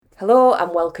Hello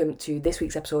and welcome to this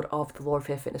week's episode of the Law of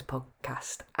Faith Fitness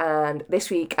podcast. And this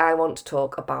week I want to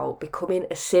talk about becoming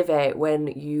a Civvi when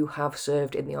you have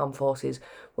served in the armed forces,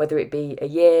 whether it be a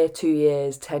year, 2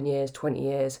 years, 10 years, 20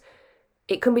 years.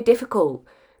 It can be difficult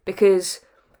because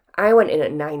I went in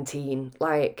at 19,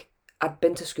 I'd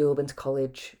been to school, been to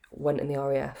college, went in the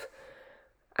RAF,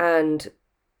 and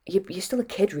you're still a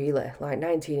kid really,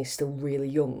 19 is still really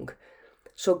young.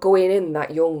 So going in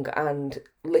that young and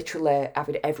literally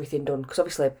having everything done, because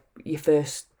obviously your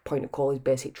first point of call is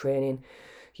basic training.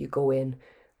 You go in,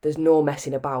 there's no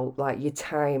messing about, your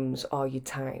times are your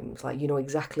times. You know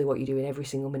exactly what you're doing every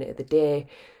single minute of the day.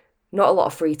 Not a lot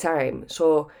of free time.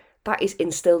 So that is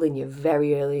instilled in you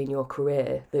very early in your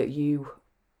career that you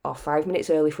are 5 minutes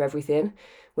early for everything,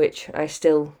 which I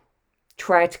still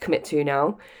try to commit to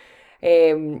now.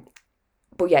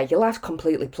 But yeah, your life's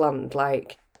completely planned.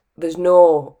 There's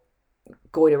no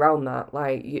going around that.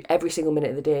 Every single minute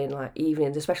of the day, and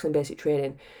evenings, especially in basic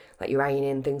training, you're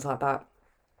ironing, things like that.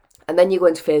 And then you go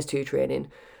into phase 2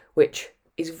 training, which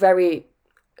is very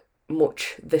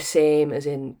much the same as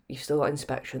in you've still got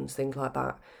inspections, things like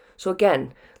that. So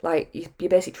again, your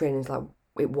basic training is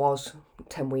it was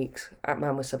 10 weeks.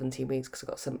 Mine was 17 weeks because I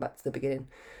got sent back to the beginning.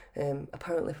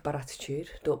 Apparently for bad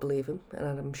attitude, don't believe him,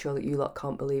 and I'm sure that you lot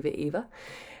can't believe it either.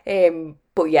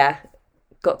 But yeah,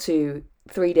 got to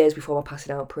 3 days before my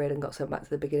passing out parade and got sent back to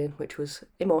the beginning, which was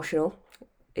emotional,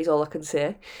 is all I can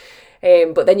say.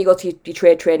 But then you go to your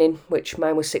trade training, which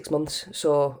mine was 6 months.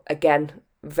 So again,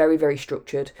 very, very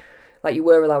structured. You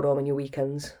were allowed home on your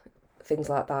weekends, things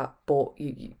like that, but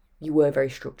you were very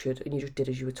structured and you just did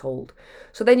as you were told.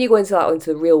 So then you go into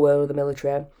the real world of the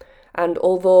military, and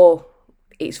although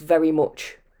it's very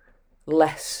much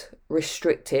less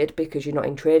restricted because you're not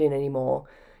in training anymore,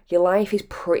 your life is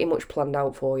pretty much planned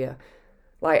out for you.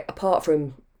 Apart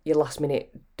from your last minute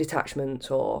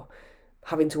detachments or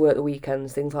having to work the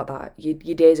weekends, things like that,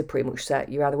 your days are pretty much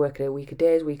set. You're either working a week of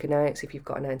days, week of nights. If you've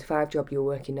got a 9 to 5 job, you're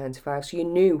working 9 to 5. So you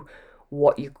knew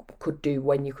what you could do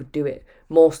when you could do it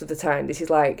most of the time. This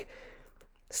is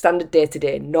standard day to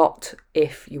day, not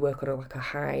if you work on a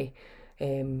high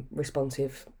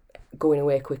responsive, going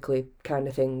away quickly kind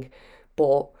of thing.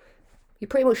 But you're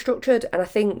pretty much structured, and I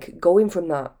think going from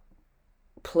that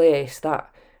place, that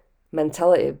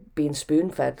mentality, being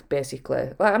spoon-fed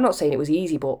basically, I'm not saying it was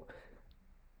easy, but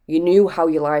you knew how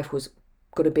your life was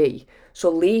going to be. So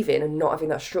leaving and not having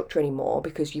that structure anymore,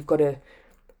 because you've got to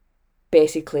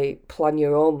basically plan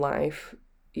your own life,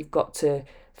 you've got to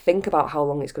think about how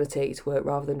long it's going to take you to work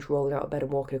rather than just rolling out of bed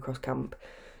and walking across camp.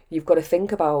 You've got to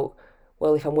think about,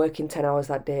 well, if I'm working 10 hours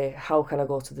that day, how can I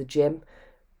go to the gym?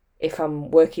 If I'm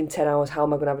working 10 hours, how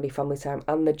am I going to have any family time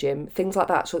and the gym? Things like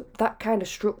that. So that kind of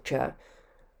structure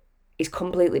is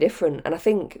completely different. And I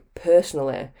think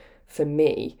personally, for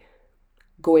me,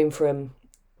 going from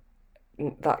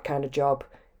that kind of job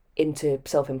into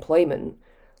self-employment,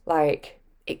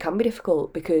 it can be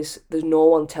difficult because there's no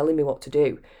one telling me what to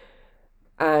do.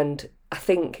 And I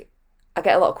think I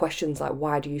get a lot of questions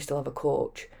why do you still have a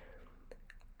coach?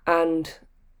 And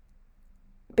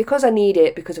because I need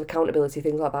it, because of accountability,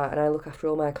 things like that, and I look after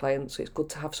all my clients, so it's good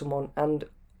to have someone, and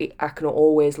I can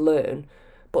always learn.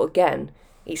 But again,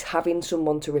 it's having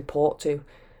someone to report to.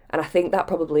 And I think that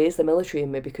probably is the military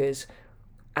in me, because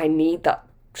I need that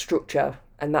structure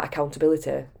and that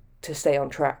accountability to stay on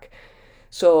track.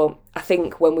 So I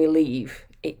think when we leave,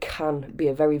 it can be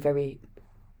a very, very,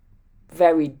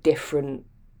 very different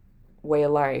way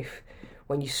of life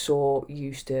when you're so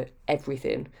used to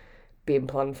everything being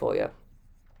planned for you.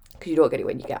 Because you don't get it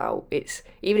when you get out. It's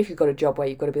even if you've got a job where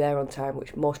you've got to be there on time,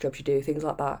 which most jobs you do, things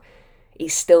like that,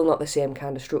 it's still not the same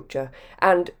kind of structure.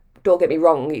 And don't get me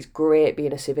wrong, it's great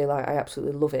being a civil. I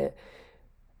absolutely love it.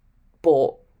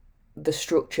 But the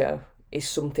structure is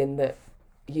something that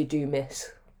you do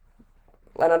miss.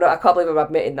 And I can't believe I'm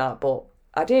admitting that, but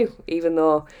I do. Even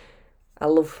though I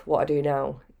love what I do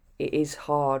now, it is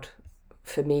hard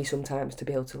for me sometimes to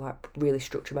be able to really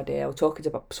structure my day. I was talking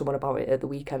to someone about it at the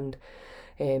weekend,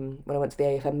 when I went to the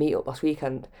AFM meetup last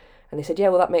weekend, and they said, yeah,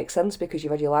 well, that makes sense because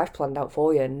you've had your life planned out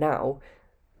for you, and now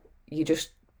you just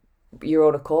your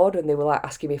own accord. And they were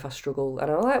asking me if I struggle,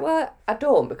 and I'm like, well, I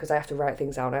don't, because I have to write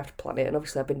things down, I have to plan it, and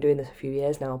obviously I've been doing this a few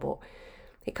years now, but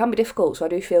it can be difficult. So I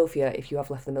do feel for you if you have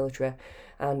left the military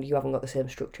and you haven't got the same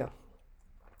structure.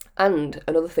 And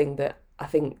another thing that I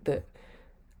think that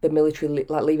the military,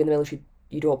 leaving the military,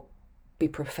 you don't be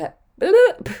be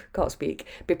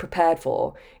prepared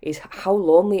for, is how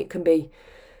lonely it can be.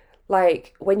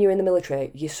 When you're in the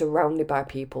military, you're surrounded by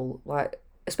people.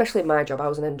 Especially in my job, I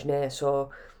was an engineer,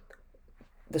 so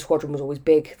the squadron was always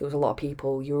big. There was a lot of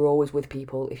people. You were always with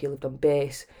people. If you lived on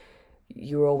base,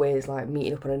 you were always like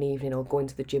meeting up on an evening or going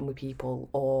to the gym with people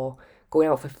or going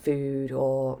out for food,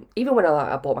 or even when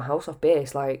I bought my house off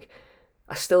base, like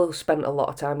I still spent a lot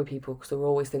of time with people because there were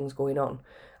always things going on.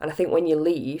 And I think when you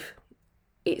leave,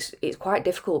 it's quite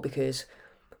difficult because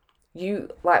you,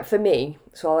 like for me,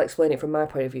 so I'll explain it from my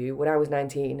point of view. When I was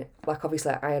 19, like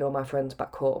obviously I had all my friends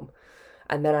back home,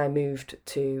 and then I moved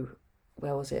to,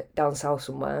 where was it, down south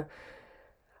somewhere,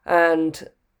 and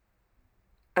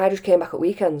I just came back at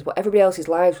weekends, but everybody else's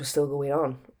lives were still going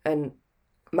on, and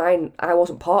mine, I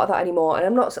wasn't part of that anymore. And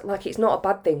I'm not like, it's not a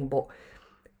bad thing, but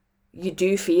you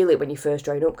do feel it when you first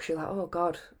join up because you're like, oh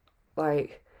God,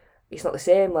 like it's not the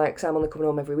same. Like, 'cause I'm only coming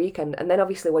home every weekend, and then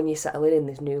obviously when you settle in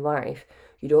this new life,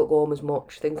 you don't go home as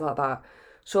much, things like that.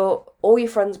 So all your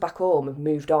friends back home have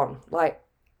moved on. Like,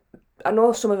 I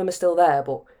know some of them are still there,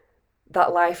 but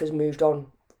that life has moved on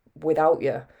without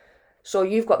you. So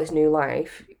you've got this new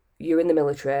life. You're in the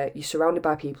military. You're surrounded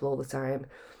by people all the time,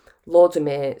 loads of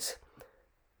mates,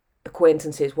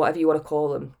 acquaintances, whatever you want to call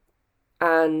them,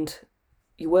 and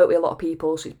you work with a lot of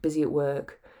people, so it's busy at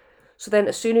work. So then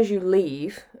as soon as you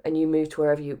leave and you move to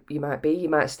wherever you might be, you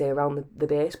might stay around the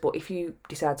base, but if you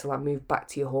decide to like move back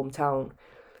to your hometown,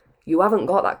 you haven't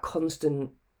got that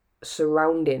constant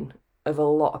surrounding of a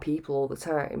lot of people all the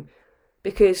time,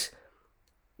 because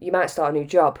you might start a new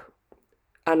job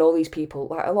and all these people,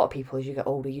 like a lot of people as you get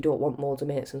older, you don't want loads of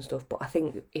mates and stuff, but I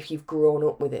think if you've grown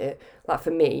up with it, like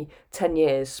for me, 10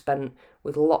 years spent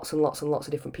with lots and lots and lots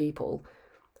of different people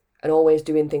and always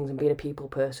doing things and being a people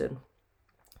person,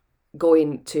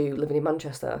 going to living in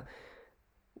Manchester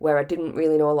where I didn't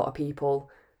really know a lot of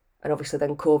people, and obviously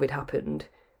then COVID happened,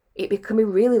 it became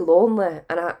really lonely,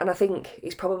 and I think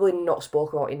it's probably not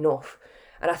spoken about enough.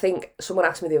 And I think someone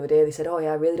asked me the other day, they said, oh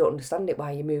yeah, I really don't understand it,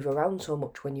 why you move around so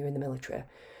much when you're in the military.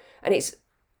 And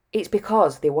it's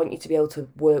because they want you to be able to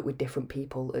work with different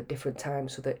people at different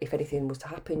times, so that if anything was to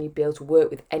happen, you'd be able to work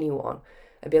with anyone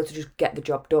and be able to just get the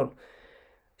job done.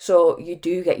 So you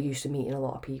do get used to meeting a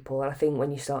lot of people, and I think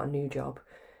when you start a new job,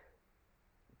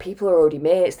 people are already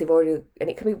mates. And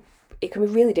it can be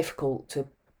really difficult to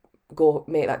go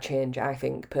make that change, I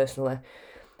think personally.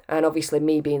 And obviously,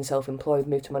 me being self-employed,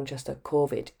 moved to Manchester,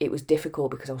 COVID, it was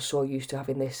difficult because I was so used to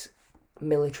having this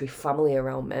military family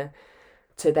around me,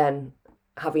 to then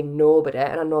having nobody.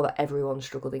 And I know that everyone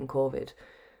struggled in COVID,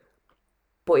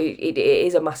 but it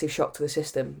is a massive shock to the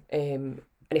system. And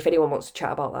if anyone wants to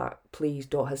chat about that, please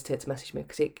don't hesitate to message me,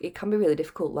 because it can be really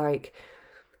difficult. Like,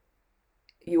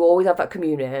 you always have that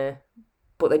community,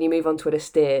 but then you move on to an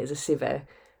estate as a civvy.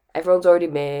 Everyone's already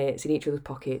mates in each other's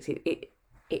pockets. It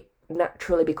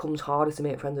naturally becomes harder to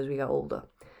make friends as we get older.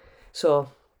 So,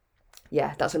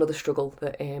 yeah, that's another struggle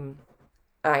that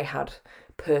I had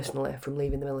personally from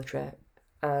leaving the military.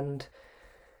 And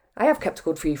I have kept a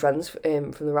good few friends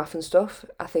from the RAF and stuff,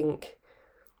 I think.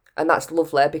 And that's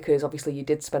lovely because obviously you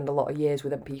did spend a lot of years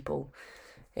with them people.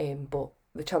 But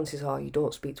the chances are you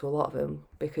don't speak to a lot of them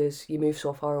because you move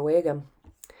so far away again.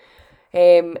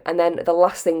 And then the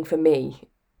last thing for me,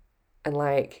 and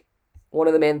like one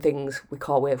of the main things we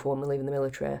can't wait for when we're leaving the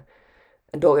military,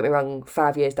 and don't get me wrong,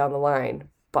 5 years down the line,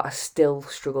 but I still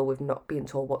struggle with not being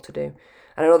told what to do.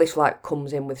 And I know this like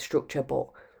comes in with structure, but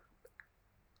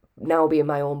now being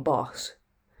my own boss,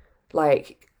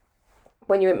 like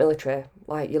when you're in military,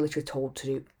 like you're literally told to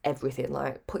do everything,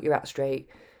 like put your hat straight,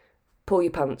 pull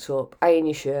your pants up, iron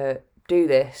your shirt, do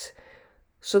this.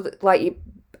 So that like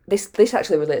this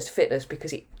actually relates to fitness,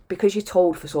 because you're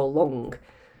told for so long,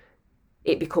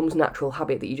 it becomes natural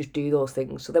habit that you just do those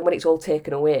things. So then when it's all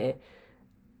taken away,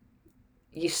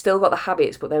 you've still got the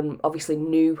habits, but then obviously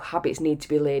new habits need to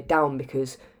be laid down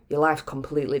because your life's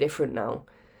completely different now.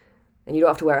 And you don't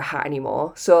have to wear a hat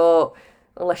anymore. So,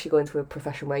 unless you go into a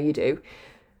profession where you do.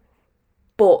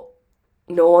 But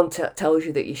no one tells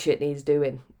you that your shit needs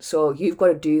doing. So you've got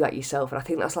to do that yourself. And I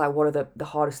think that's like one of the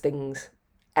hardest things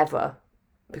ever,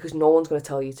 because no one's going to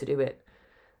tell you to do it.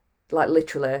 Like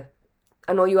literally,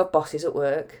 I know you have bosses at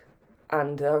work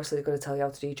and they're obviously going to tell you how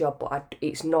to do your job, but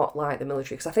it's not like the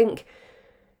military. Because I think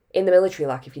in the military,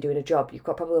 like if you're doing a job, you've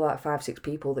got probably like 5-6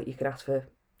 people that you can ask for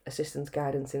assistance,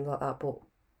 guidance, things like that. But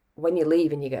when you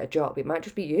leave and you get a job, it might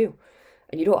just be you,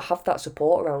 and you don't have that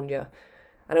support around you.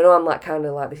 And I know I'm like kind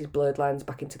of like, this is blurred lines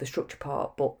back into the structure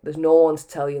part, but there's no one to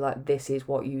tell you like this is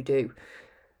what you do.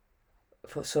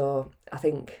 So I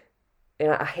think,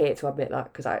 and I hate to admit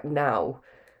that, because now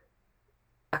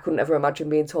I couldn't ever imagine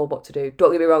being told what to do.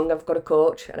 Don't get me wrong, I've got a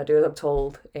coach and I do as I'm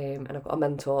told, and I've got a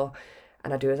mentor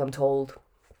and I do as I'm told.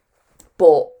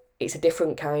 But it's a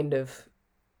different kind of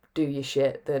do your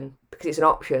shit, then because it's an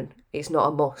option, it's not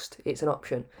a must, it's an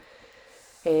option.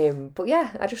 But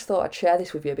yeah, I just thought I'd share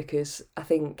this with you because I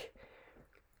think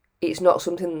it's not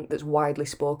something that's widely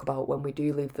spoke about when we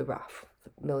do leave the RAF,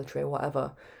 the military,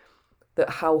 whatever, that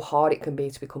how hard it can be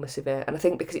to become a civvy. And I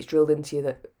think because it's drilled into you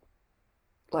that,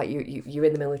 like, you're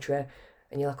in the military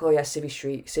and you're like, oh yeah, Civvy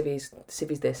Street, Civvy's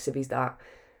this, Civvy's that.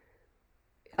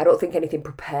 I don't think anything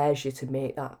prepares you to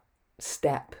make that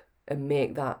step and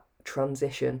make that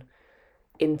transition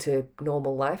into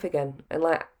normal life again. And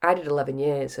like, I did 11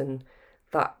 years and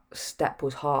that step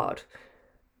was hard.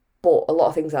 But a lot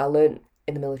of things that I learned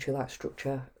in the military, like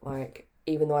structure, like,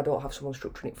 even though I don't have someone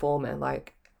structuring it for me,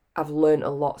 like, I've learned a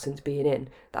lot since being in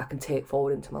that I can take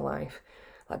forward into my life,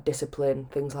 like discipline,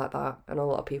 things like that. I know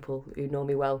a lot of people who know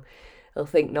me well, they'll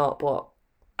think not, but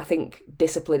I think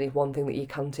discipline is one thing that you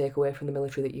can take away from the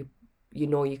military, that you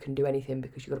know you can do anything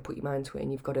because you've got to put your mind to it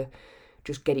and you've got to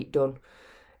just get it done.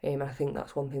 I think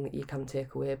that's one thing that you can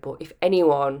take away. But if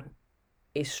anyone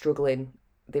is struggling,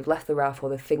 they've left the RAF or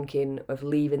they're thinking of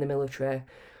leaving the military,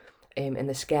 and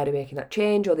they're scared of making that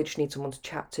change, or they just need someone to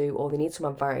chat to, or they need some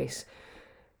advice,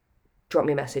 drop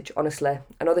me a message. Honestly,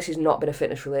 I know this has not been a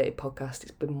fitness related podcast,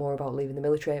 it's been more about leaving the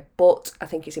military, but I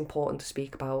think it's important to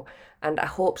speak about, and I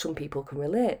hope some people can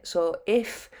relate. So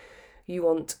if you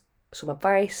want some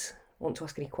advice, want to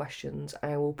ask any questions,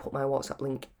 I will put my WhatsApp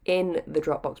link in the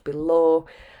drop box below,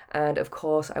 and of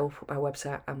course I will put my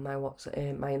website and my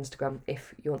my Instagram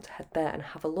if you want to head there and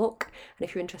have a look. And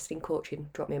if you're interested in coaching,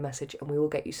 drop me a message and we will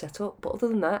get you set up. But other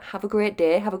than that, have a great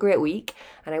day, have a great week,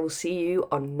 and I will see you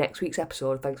on next week's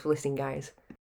episode. Thanks for listening, guys.